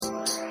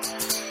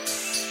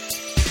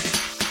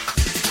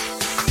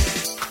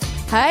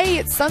Hey,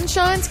 it's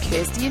Sunshine's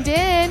Kirsty and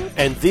Dan.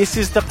 And this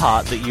is the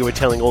part that you were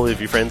telling all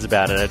of your friends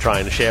about and are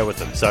trying to share with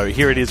them. So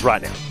here it is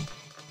right now.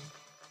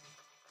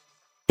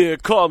 Here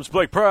comes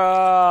Blake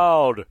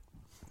Proud.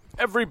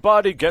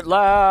 Everybody get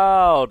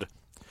loud.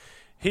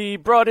 He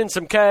brought in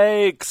some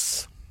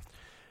cakes.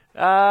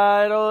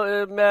 Because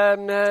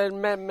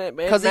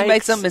he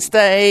made some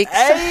mistakes.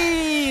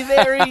 Hey,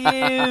 there he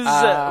is.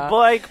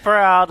 Blake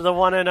Proud, the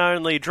one and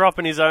only,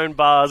 dropping his own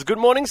bars. Good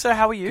morning, sir.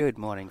 How are you? Good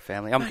morning,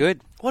 family. I'm good.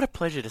 What a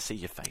pleasure to see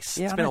your face.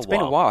 Yeah, it's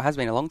been a while. It has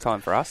been a long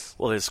time for us.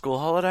 Well, there's school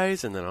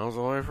holidays, and then I was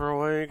away for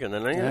a week, and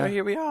then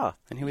here we are.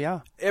 And here we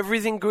are.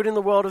 Everything good in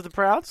the world of the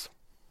Prouds?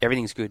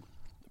 Everything's good.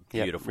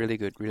 Beautiful. Yep, really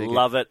good. Really good.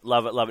 Love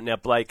it. Now,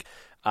 Blake,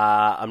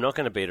 I'm not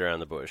going to beat around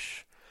the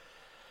bush.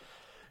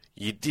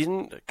 You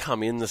didn't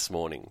come in this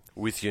morning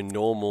with your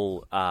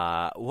normal,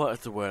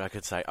 what's the word I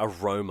could say,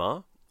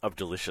 aroma of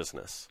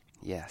deliciousness.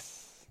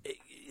 Yes.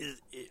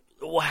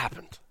 What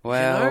happened?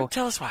 Well,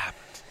 tell us what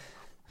happened.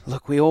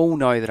 Look, we all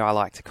know that I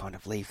like to kind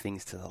of leave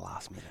things to the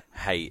last minute.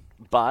 Hey,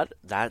 but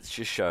that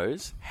just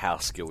shows how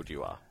skilled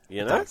you are.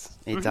 You know?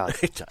 It does.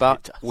 It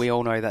But does. we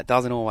all know that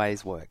doesn't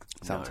always work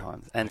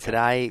sometimes. No. And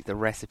today, the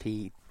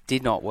recipe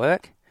did not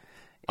work.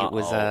 It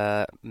was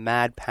a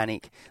mad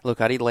panic. Look,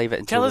 I did leave it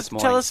until this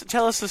morning.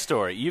 Tell us the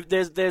story.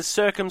 There's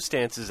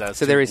circumstances as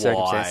to there is why.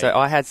 circumstance. So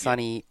I had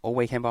Sunny all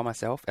weekend by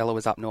myself. Ella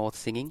was up north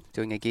singing,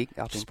 doing a gig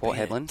up in Port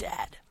Hedland.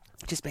 Dad.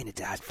 Just being a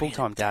dad,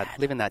 full-time dad,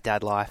 living that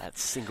dad life. That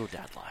single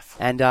dad life.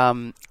 And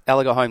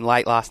Ella got home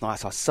late last night,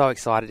 so I was so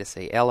excited to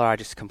see Ella. I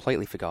just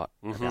completely forgot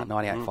about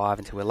 98.5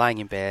 until we're laying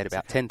in bed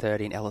about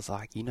 10:30, and Ella's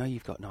like, "You know,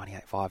 you've got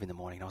 98.5 in the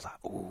morning." And I was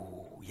like,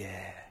 "Ooh,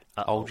 yeah."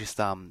 I'll just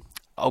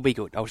I'll be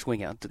good. I'll just wing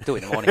it. I'll do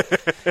it in the morning.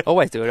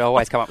 Always do it. I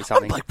always come up with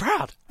something. I'm like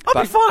proud.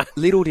 I'll be fine.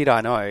 Little did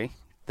I know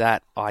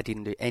that I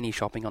didn't do any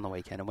shopping on the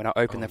weekend, and when I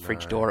opened the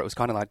fridge door, it was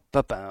kind of like,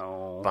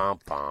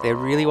 ba-bow. There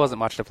really wasn't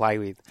much to play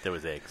with. There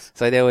was eggs.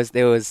 So there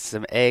was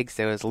some eggs,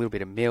 there was a little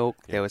bit of milk,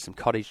 there was some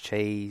cottage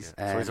cheese.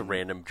 So there's a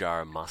random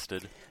jar of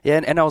mustard.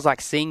 Yeah, and I was like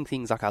seeing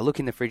things, like I look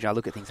in the fridge and I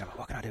look at things, and I'm like,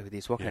 what can I do with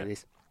this? What can I do with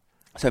this?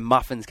 So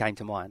muffins came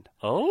to mind.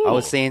 Oh. I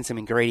was seeing some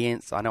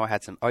ingredients. I know I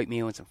had some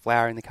oatmeal and some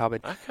flour in the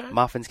cupboard. Okay.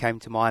 Muffins came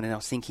to mind, and I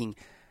was thinking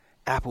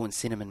apple and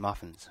cinnamon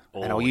muffins.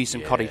 And I'll use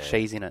some cottage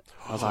cheese in it.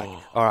 I was like,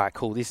 all right,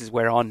 cool. This is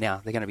where we're on now.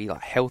 They're going to be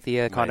like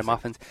healthier kind of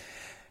muffins.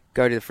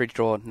 Go to the fridge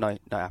drawer. No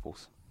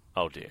apples.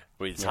 Oh, dear.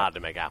 Well, it's hard to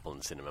make apple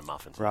and cinnamon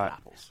muffins with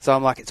apples. So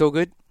I'm like, it's all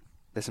good.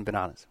 There's some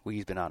bananas. We'll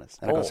use bananas.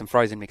 And I got some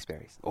frozen mixed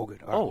berries. All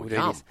good. All right, we'll do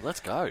this.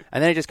 Let's go.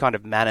 And then it just kind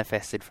of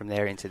manifested from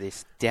there into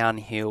this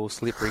downhill,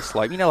 slippery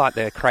slope. You know, like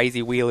the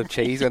crazy wheel of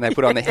cheese when they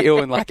put on the hill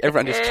and like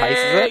everyone just chases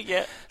it?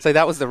 Yeah. So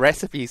that was the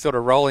recipe sort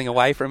of rolling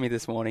away from me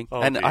this morning.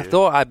 And I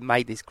thought I'd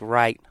made this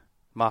great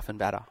muffin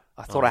batter.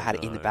 I thought I had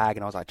it in the bag,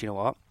 and I was like, do you know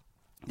what?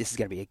 This is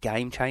going to be a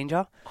game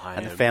changer.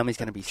 And the family's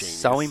going to be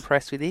so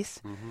impressed with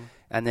this.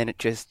 And then it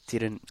just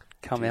didn't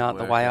come out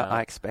the way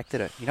I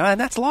expected it. You know, and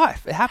that's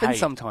life. It happens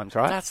sometimes,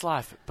 right? That's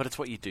life, but it's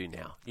what you do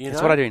now.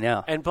 That's what I do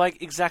now. And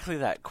Blake, exactly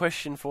that.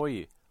 Question for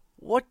you.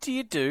 What do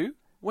you do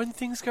when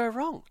things go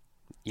wrong?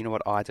 You know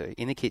what I do?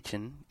 In the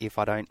kitchen, if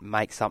I don't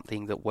make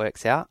something that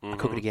works out, I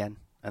cook it again.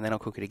 And then I'll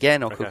cook it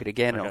again, I'll cook it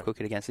again, and I'll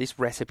cook it again. So this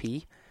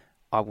recipe,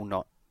 I will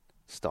not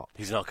stop.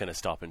 He's not going to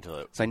stop until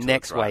it... So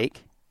next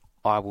week,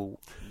 I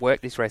will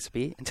work this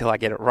recipe until I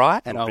get it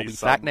right, and I'll be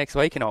back next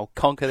week, and I'll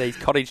conquer these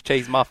cottage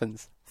cheese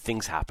muffins.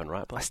 Things happen,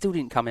 right? I still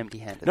didn't come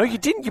empty-handed. No, you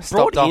didn't. You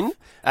brought in...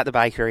 at the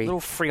bakery. Little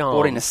friands.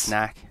 Brought in a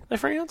snack. They're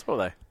friands, what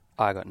were they?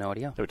 I got no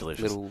idea. They were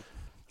delicious. Little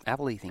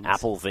apple-y things.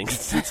 Apple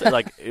things.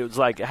 It was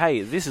like,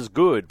 hey, this is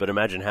good, but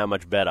imagine how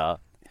much better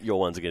your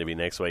ones are going to be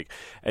next week.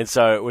 And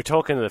so we're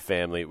talking to the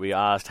family. We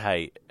asked,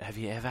 hey, have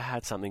you ever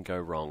had something go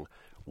wrong?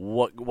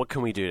 What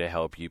can we do to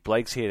help you?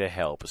 Blake's here to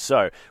help.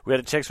 So we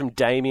had a text from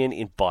Damien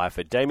in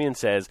Byford. Damien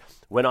says,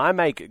 when I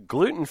make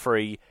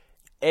gluten-free,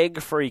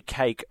 egg-free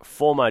cake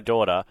for my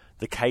daughter,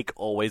 the cake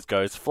always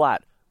goes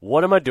flat.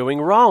 What am I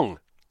doing wrong?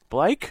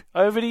 Blake,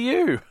 over to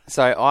you.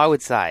 So I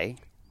would say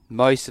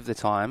most of the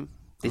time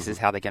this is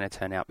how they're going to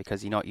turn out,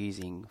 because you're not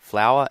using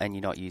flour and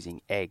you're not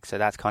using egg. So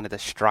that's kind of the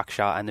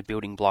structure and the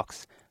building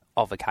blocks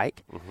of a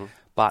cake.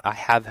 But I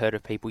have heard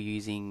of people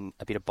using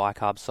a bit of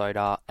bicarb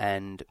soda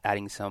and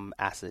adding some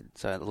acid,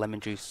 so lemon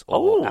juice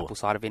or apple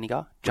cider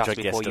vinegar, just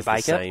before you bake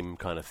it. Same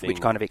kind of thing.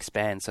 Which kind of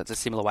expands. So it's a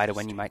similar way to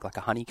when you make like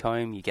a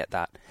honeycomb, you get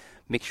that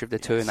mixture of the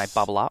two and they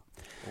bubble up.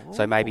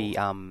 So maybe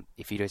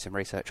if you do some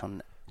research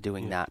on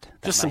doing that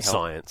just some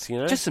science, you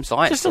know? Just some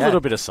science. Just a little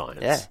bit of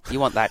science. Yeah. You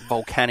want that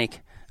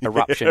volcanic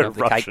eruption of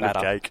the cake batter.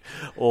 Cake.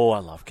 Oh, I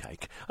love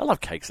cake. I love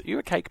cakes. Are you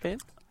a cake man?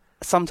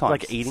 Sometimes.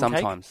 Like eating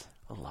sometimes. Cake?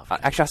 I love cake.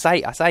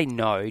 Actually, I say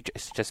no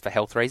just for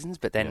health reasons,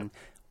 but then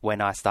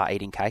when I start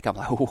eating cake, I'm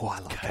like, oh, I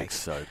love cake. Cake's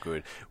so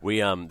good. We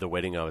the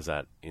wedding I was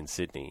at in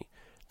Sydney,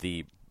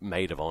 the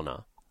maid of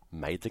honour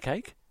made the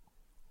cake.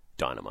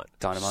 Dynamite.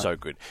 Dynamite. So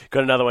good.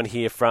 Got another one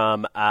here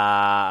from,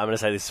 I'm going to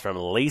say this is from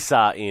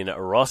Lisa in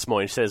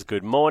Rossmoor. She says,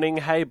 good morning.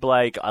 Hey,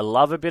 Blake, I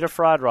love a bit of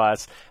fried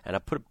rice, and I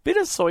put a bit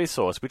of soy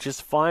sauce, which is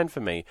fine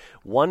for me.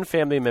 One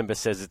family member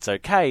says it's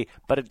okay,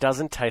 but it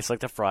doesn't taste like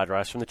the fried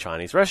rice from the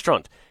Chinese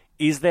restaurant.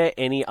 Is there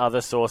any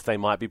other sauce they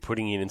might be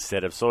putting in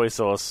instead of soy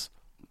sauce?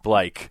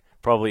 Blake,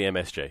 probably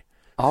MSG.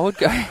 I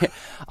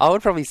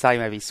would probably say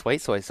maybe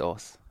sweet soy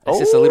sauce. It's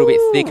just a little bit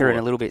thicker and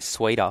a little bit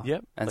sweeter.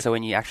 Yep. And so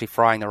when you're actually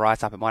frying the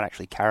rice up, it might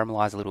actually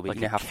caramelise a little bit. Like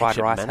you know how fried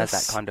ketchup rice mayonnaise?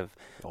 has that kind of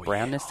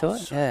brownness to it?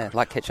 So yeah, good.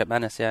 like ketchup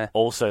mayonnaise, yeah.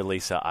 Also,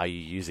 Lisa, are you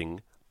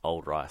using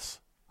old rice?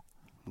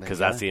 Because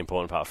that's the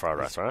important part of fried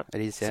rice, right?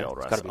 It is, It's yeah. the old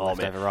It's rice. got to be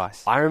leftover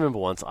rice. I remember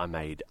once I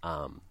made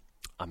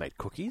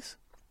cookies,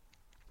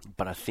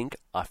 but I think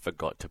I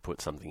forgot to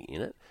put something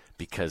in it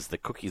because the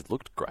cookies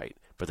looked great,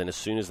 but then as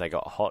soon as they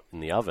got hot in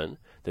the oven,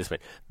 they just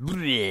went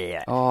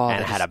bleh, And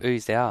and it had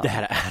oozed out. They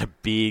had a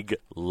big,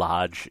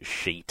 large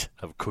sheet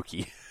of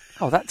cookie.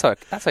 Oh, that's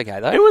okay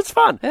though. It was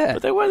fun, Yeah.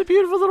 but they were the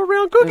beautiful little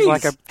round It cookies.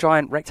 was like a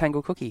giant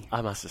rectangle cookie.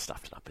 I must have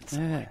stuffed it up in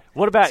some Yeah. way.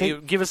 What about See-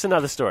 you? Give us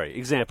another story.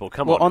 Example,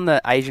 come Well, on. on the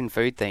Asian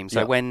food theme, so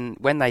Yeah.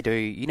 when they do,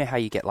 you know how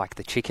you get like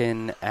the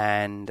chicken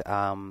and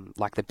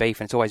like the beef,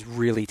 and it's always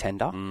really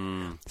tender.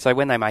 So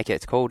when they make it,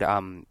 it's called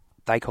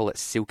they call it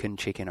silken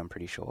chicken. I'm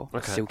pretty sure,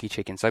 Okay. silky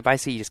chicken. So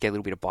basically, you just get a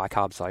little bit of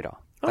bicarb soda.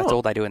 That's Oh.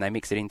 all they do, and they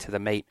mix it into the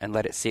meat and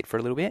let it sit for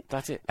a little bit.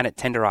 That's it. And it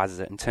tenderizes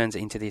it and turns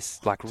it into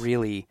this like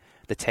really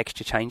the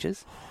texture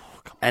changes,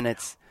 and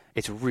it's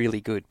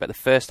really good. But the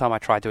first time I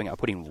tried doing it, I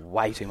put in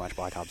way too much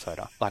bicarb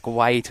soda, like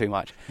way too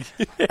much,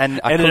 and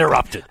And it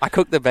erupted. I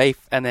cooked the beef,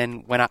 and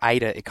then when I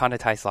ate it, it kind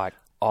of tastes like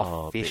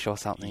fish bit or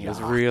something. It was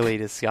yuck. really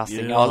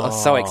disgusting. Yeah. I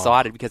was so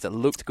excited because it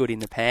looked good in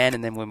the pan,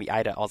 and then when we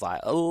ate it, I was like,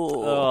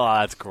 Oh,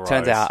 that's gross.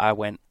 Turns out I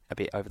went a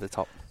bit over the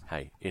top.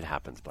 Hey, it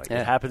happens, Blake.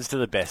 Yeah. It happens to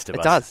the best of It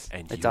us. does.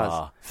 And It you does.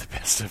 are the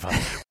best of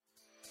us.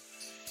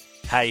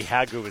 Hey,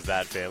 how good was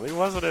that, family?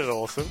 Wasn't it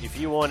awesome? If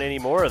you want any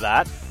more of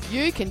that,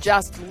 You can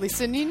just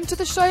listen in to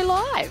the show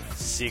live.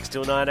 6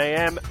 till 9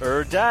 a.m.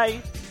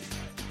 day.